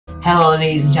Hello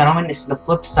ladies and gentlemen, this is the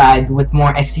flip side with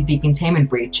more SCP Containment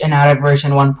Breach, and now that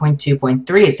version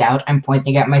 1.2.3 is out, I'm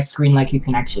pointing at my screen like you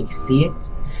can actually see it.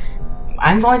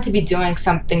 I'm going to be doing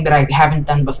something that I haven't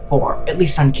done before, at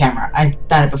least on camera. I've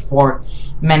done it before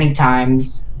many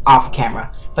times off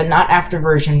camera, but not after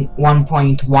version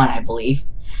 1.1 I believe,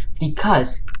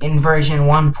 because in version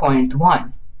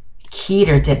 1.1,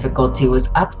 KETER difficulty was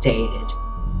updated.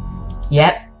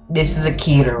 Yep, this is a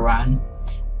KETER run.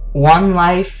 1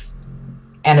 life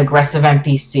and aggressive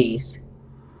NPCs.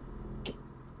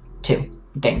 2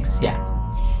 things, yeah.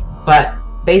 But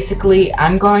basically,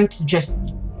 I'm going to just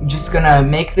gonna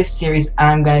make this series,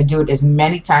 and I'm gonna do it as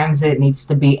many times as it needs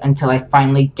to be until I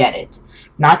finally get it.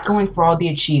 Not going for all the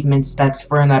achievements, that's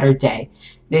for another day.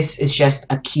 This is just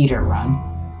a KETER run.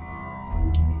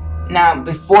 Now,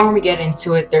 before we get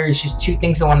into it, there's just 2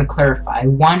 things I want to clarify.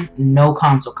 1, no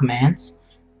console commands.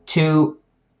 2,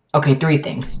 okay, 3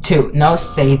 things. 2, no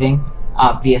saving,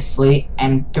 obviously.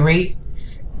 And 3,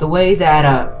 the way that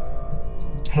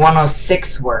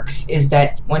 106 works is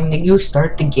that when you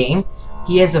start the game,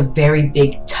 he has a very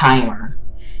big timer.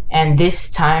 And this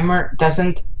timer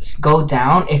doesn't go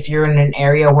down if you're in an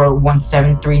area where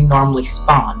 173 normally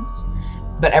spawns.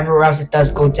 But everywhere else it does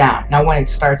go down. Now when it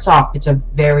starts off, it's a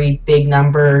very big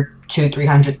number,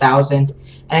 200,000-300,000,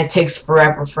 and it takes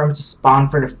forever for him to spawn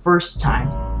for the first time.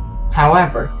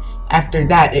 However, after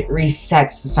that it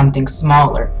resets to something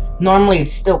smaller. Normally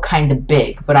it's still kinda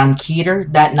big, but on KETER,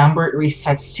 that number it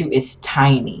resets to is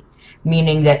tiny.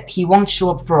 Meaning that he won't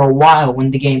show up for a while when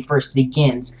the game first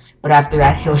begins, but after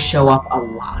that he'll show up a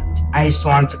lot. I just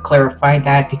wanted to clarify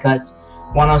that because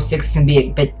 106 can be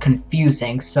a bit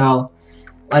confusing, so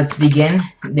let's begin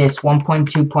this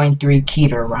 1.2.3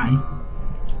 KETER run.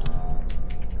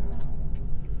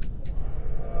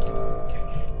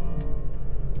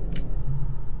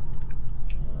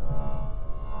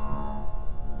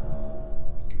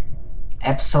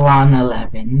 Epsilon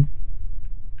 11.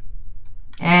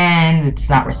 And it's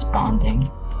not responding.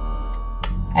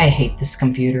 I hate this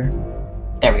computer.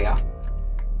 There we go.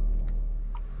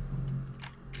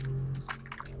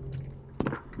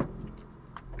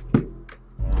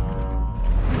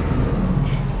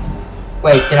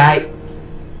 Wait, did I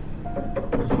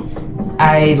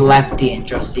left the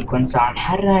intro sequence on.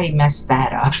 How did I mess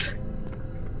that up?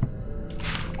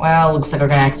 Well, looks like we're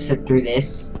gonna have to sit through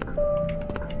this.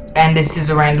 And this is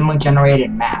a randomly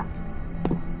generated map.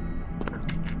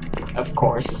 Of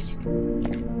course.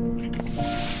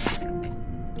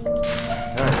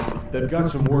 Hey, they've got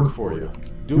some work for you.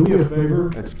 Do me a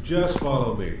favor and just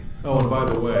follow me. Oh, and by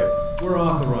the way, we're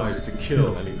authorized to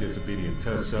kill any disobedient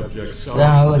test subjects. So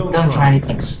don't try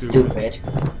anything stupid.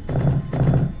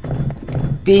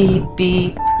 Beep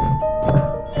beep.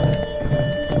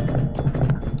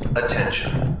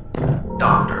 Attention,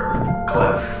 Dr.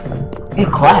 Clef.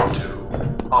 Clef. To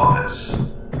office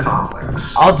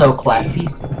complex. Aldo Clef.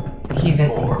 He's a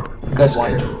good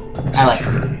one. I like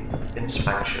him.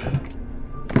 Inspection.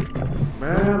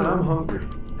 Man, I'm hungry.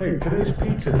 Hey, today's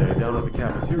pizza day down at the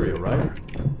cafeteria, right?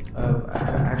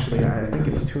 Actually, I think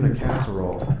it's tuna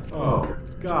casserole. Oh,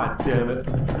 god damn it.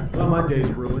 Well, my day's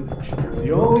ruined.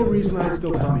 The only reason I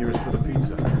still come here is for the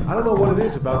pizza. I don't know what it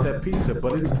is about that pizza,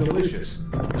 but it's delicious.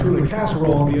 Tuna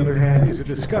casserole, on the other hand, is a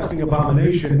disgusting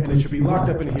abomination, and it should be locked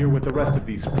up in here with the rest of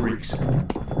these freaks.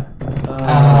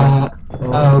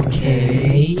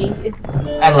 Okay.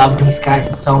 I love these guys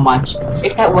so much.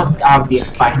 If that wasn't obvious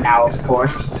by now, of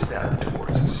course. Step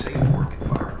towards a safe work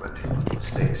environment.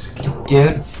 Stay secure.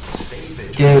 Dude. Stay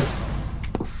vigilant. Dude.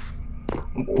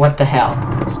 What the hell?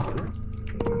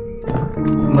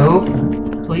 Move,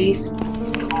 please.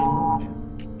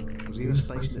 Was he in a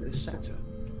station at this sector?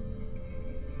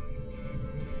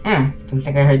 Didn't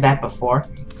think I heard that before.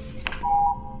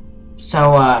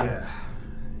 So, Yeah.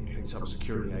 He picked up a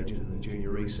security agent and a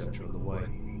junior researcher on the way.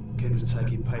 Kid was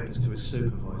taking papers to his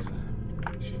supervisor.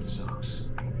 Shit sucks.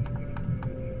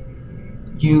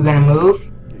 you gonna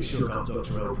move? He shook up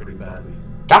Dr. L pretty badly.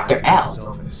 Dr. His L?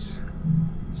 office.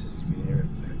 He says he's been hearing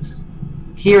things.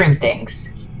 Hearing things.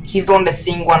 He's the one that's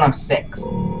seeing 106.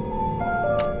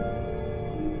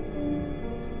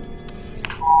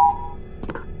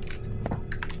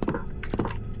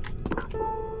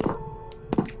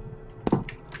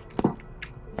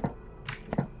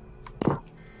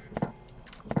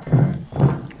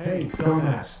 Hey,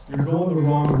 dumbass, you're going the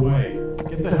wrong way.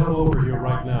 Get the hell over here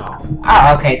right now.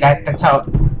 Ah, okay, that's how...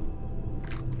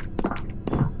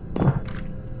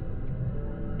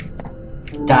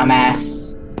 Dumbass.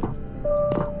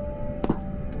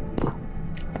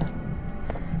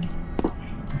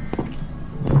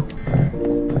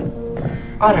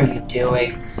 What are you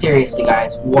doing? Seriously,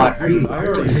 guys, what are you Dude, I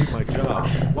already doing? hate my job.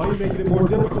 Why are you making it more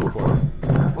difficult for me?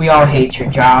 We all hate your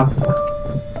job.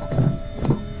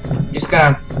 Just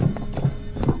gonna...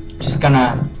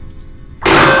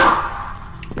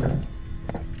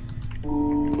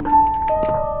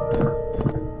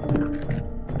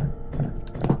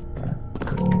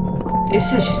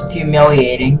 This is just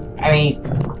humiliating. I mean...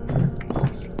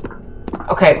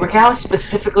 Okay, Regale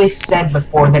specifically said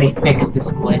before that he fixed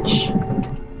this glitch.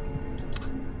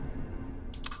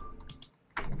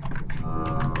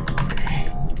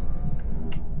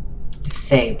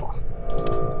 Disable.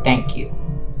 Thank you.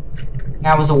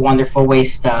 That was a wonderful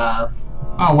waste of...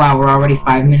 Oh wow, we're already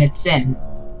 5 minutes in.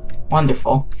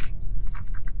 Wonderful.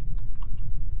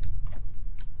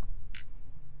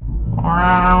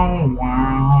 Wow,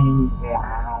 wow,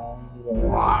 wow,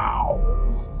 wow.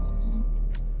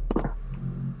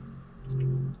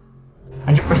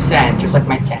 100%, just like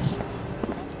my tests.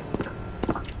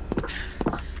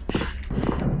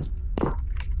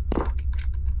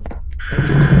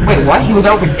 Wait, what? He was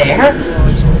over there?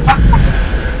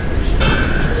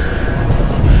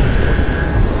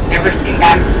 Never seen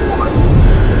that before.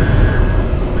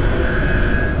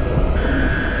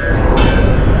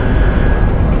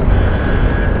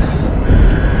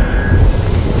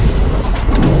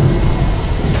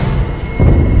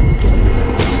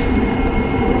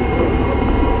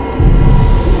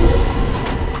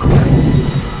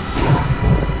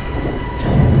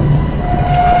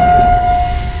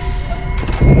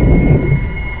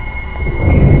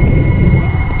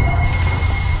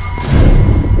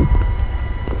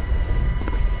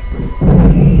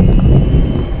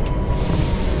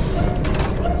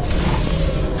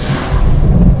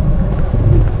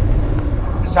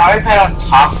 Sorry if I don't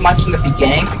talk much in the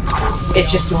beginning.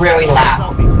 It's just really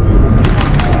loud.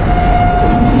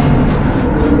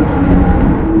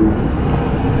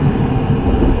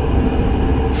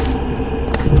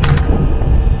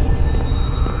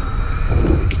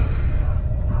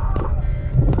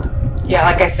 Yeah,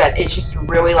 like I said, it's just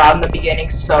really loud in the beginning,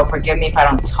 so forgive me if I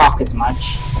don't talk as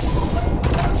much.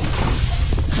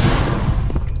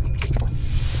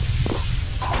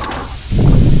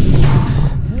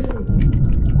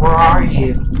 Where are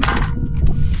you?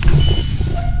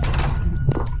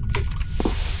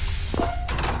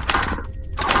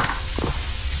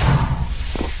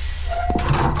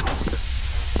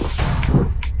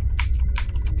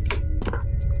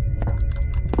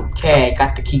 Okay,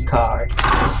 got the key card.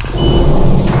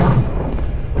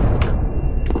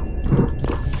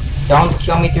 Don't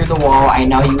kill me through the wall, I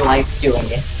know you like doing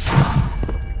it.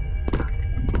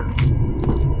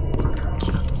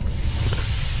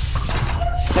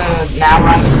 So now we're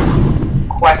on the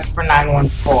quest for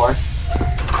 914.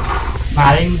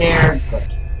 Not in there, good.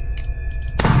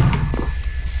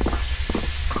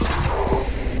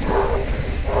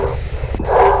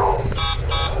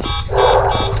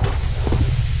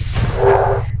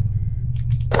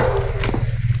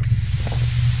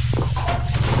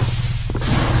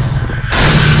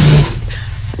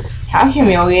 How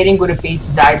humiliating would it be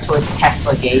to die to a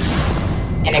Tesla gate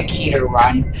in a KETER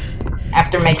run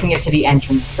after making it to the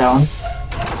entrance zone?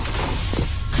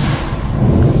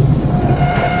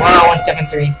 Whoa,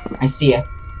 173. I see ya.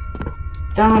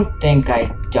 Don't think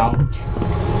I don't.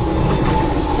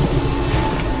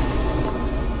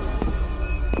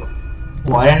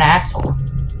 What an asshole.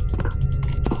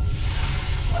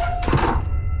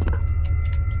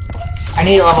 I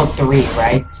need a level 3,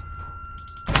 right?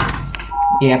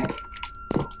 Yep.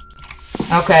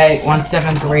 Okay,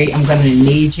 173, I'm gonna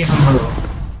need you to move.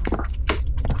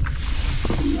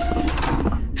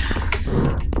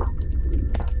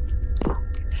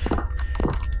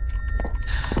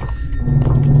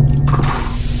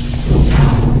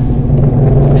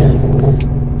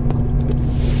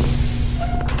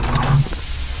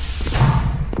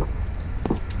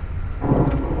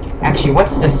 Actually,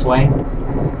 what's this way?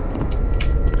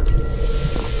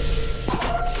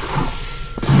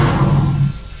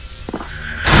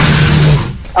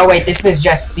 Oh wait, this is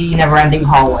just the never-ending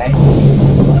hallway.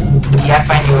 Yep,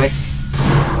 I knew it.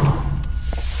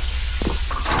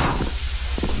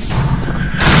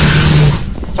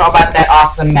 It's all about that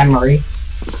awesome memory.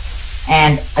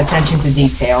 And attention to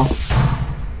detail.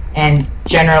 And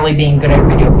generally being good at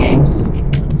video games.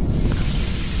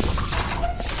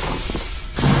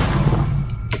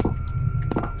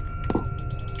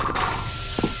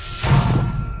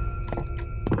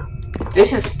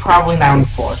 This is probably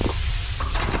 914.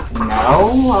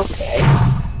 No? Okay.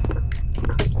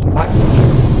 What?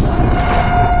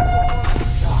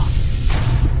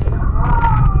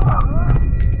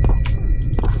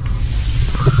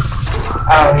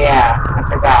 Oh yeah, I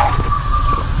forgot.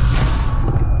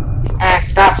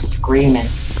 screaming.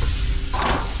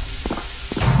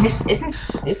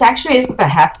 This actually isn't a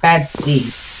half bad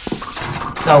seed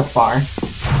so far.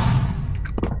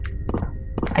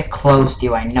 I closed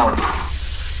you, I know it.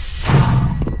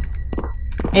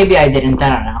 Maybe I didn't, I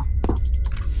don't know.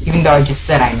 Even though I just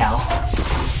said I know.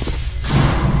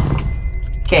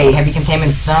 Okay, heavy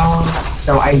containment zone.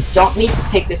 So I don't need to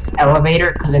take this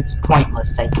elevator because it's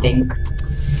pointless, I think.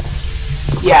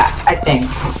 Yeah, I think.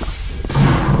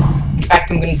 In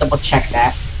fact, I'm gonna double check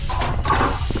that.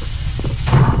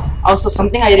 Also,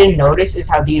 something I didn't notice is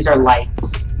how these are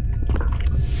lights.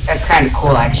 That's kind of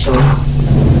cool, actually.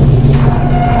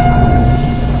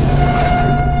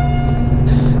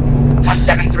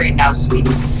 $173 now,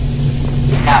 sweetie.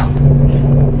 No.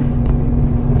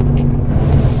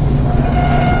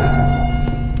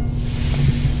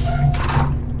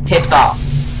 Piss off.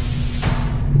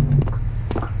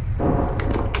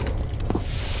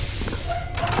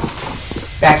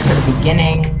 Back to the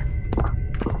beginning.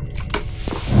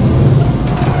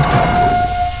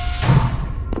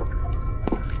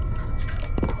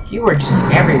 You were just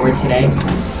everywhere today.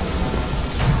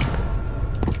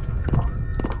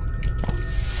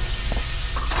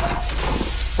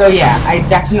 So yeah, I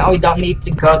definitely don't need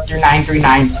to go through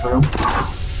 939's room.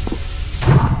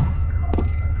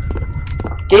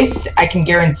 This, I can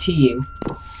guarantee you,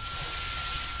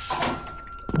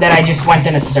 that I just went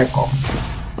in a circle.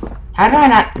 How did I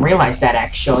not realize that,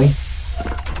 actually?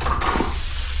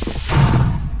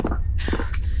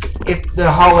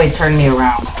 The hallway turned me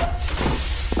around.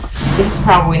 This is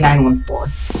probably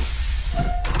 914.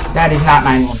 That is not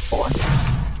 914.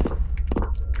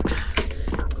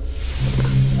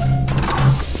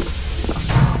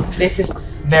 This is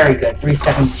very good,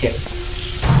 372.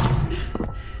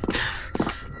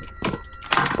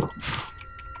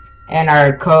 And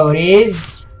our code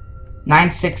is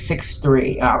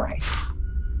 9663. Alright.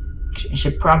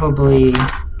 Should probably...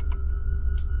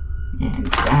 And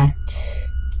that...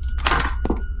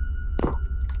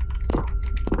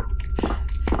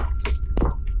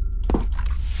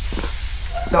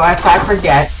 So if I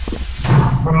forget,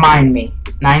 remind me.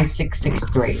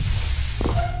 9663.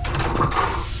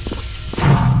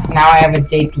 Now I have a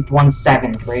date with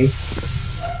 173.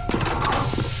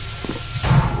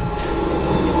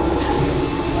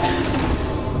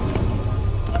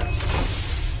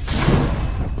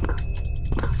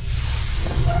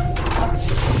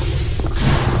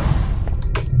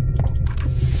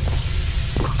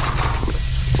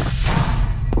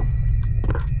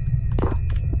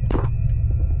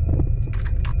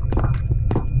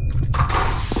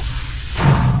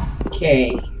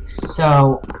 Okay,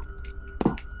 so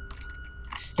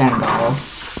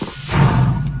Stendos.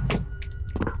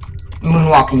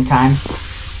 Moonwalking time.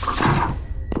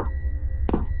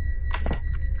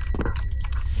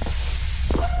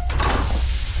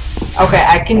 Okay,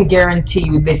 I can guarantee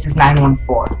you this is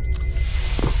 914.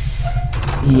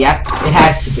 Yep, it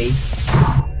had to be.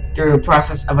 Through a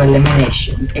process of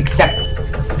elimination. Except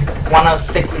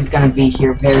 106 is gonna be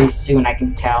here very soon, I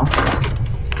can tell.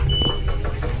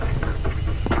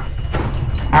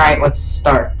 Alright, let's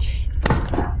start.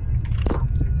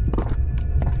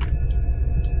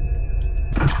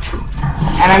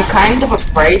 And I'm kind of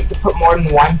afraid to put more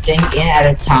than one thing in at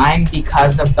a time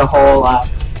because of the whole,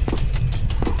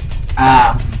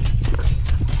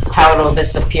 how it'll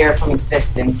disappear from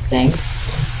existence thing.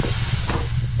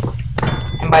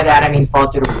 And by that I mean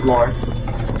fall through the floor.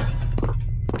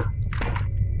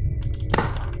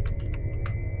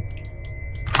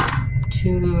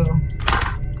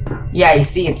 Yeah, you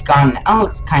see it's gone. Oh,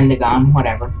 it's kinda gone.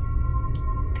 Whatever.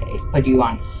 Okay, put you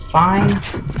on fine.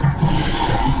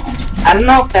 I don't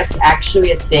know if that's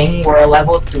actually a thing where a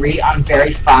level 3 on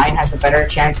very fine has a better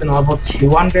chance than a level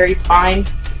 2 on very fine,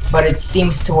 but it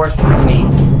seems to work for me.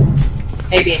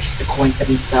 Maybe it's just a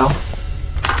coincidence, though.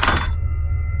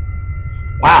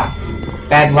 Wow.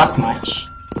 Bad luck much.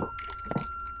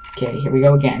 Okay, here we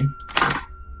go again.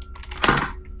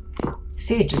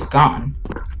 See, it's just gone.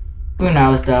 Who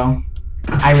knows, though?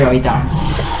 I really don't.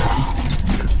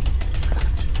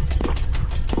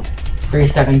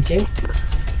 372.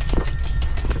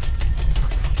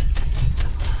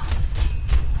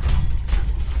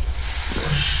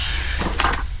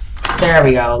 There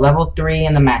we go. Level 3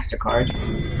 in the MasterCard.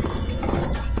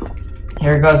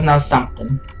 Here goes now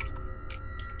something.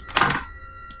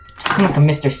 I'm like a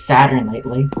Mr. Saturn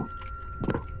lately.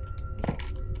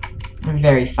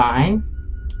 Very fine.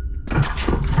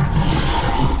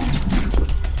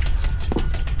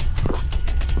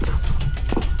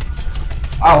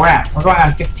 Oh, we're going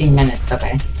on 15 minutes,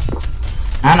 okay.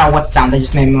 I don't know what sound that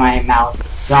just made in my mouth.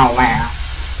 Oh, wow.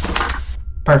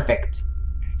 Perfect.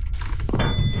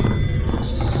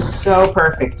 so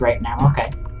perfect right now.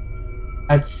 Okay.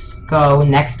 Let's go.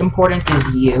 Next important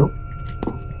is you.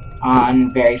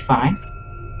 Very fine.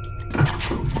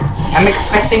 I'm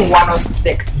expecting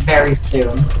 106 very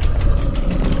soon.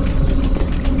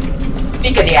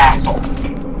 Speak of the asshole.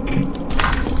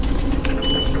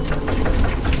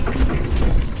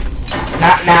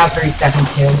 Not now,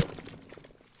 372.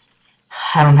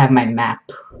 I don't have my map.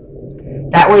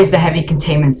 That way is the heavy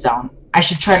containment zone. I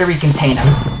should try to recontain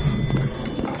him.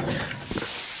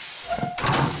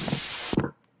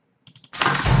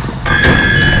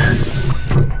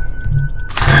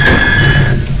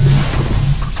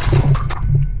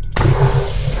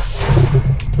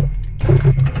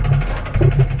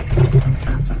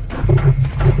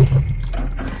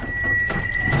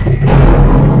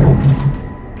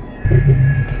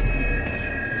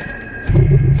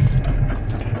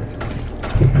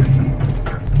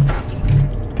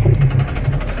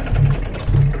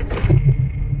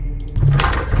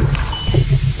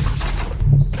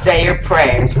 Say your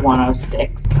prayers,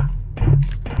 106.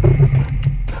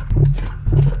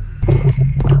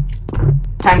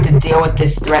 Time to deal with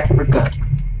this threat for good.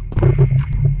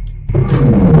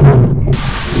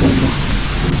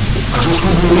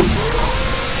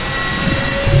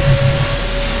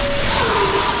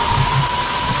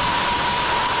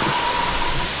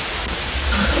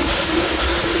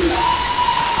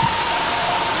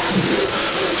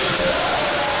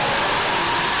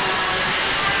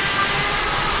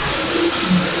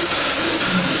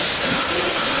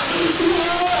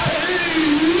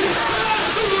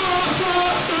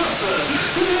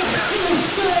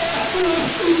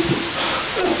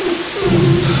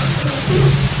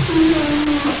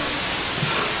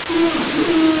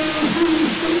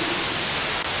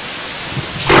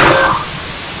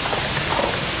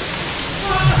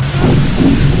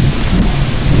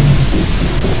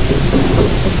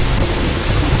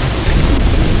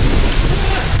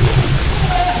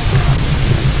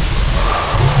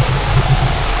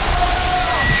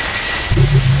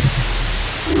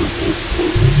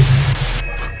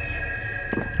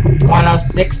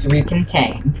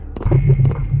 Recontained.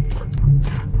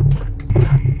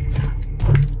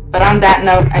 But on that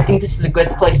note, I think this is a good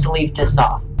place to leave this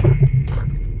off.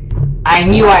 I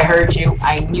knew I heard you.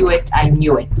 I knew it. I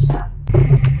knew it.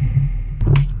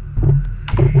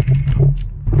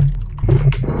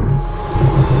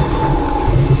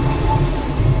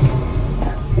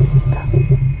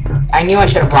 I knew I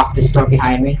should have locked this door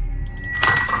behind me.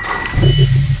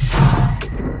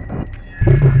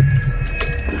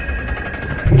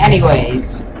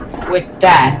 Anyways, with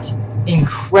that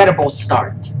incredible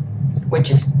start, which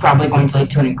is probably going to lead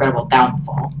to an incredible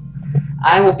downfall,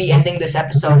 I will be ending this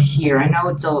episode here. I know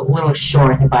it's a little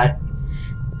short, but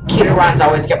KETER runs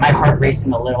always get my heart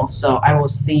racing a little, so I will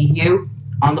see you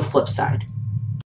on the flip side.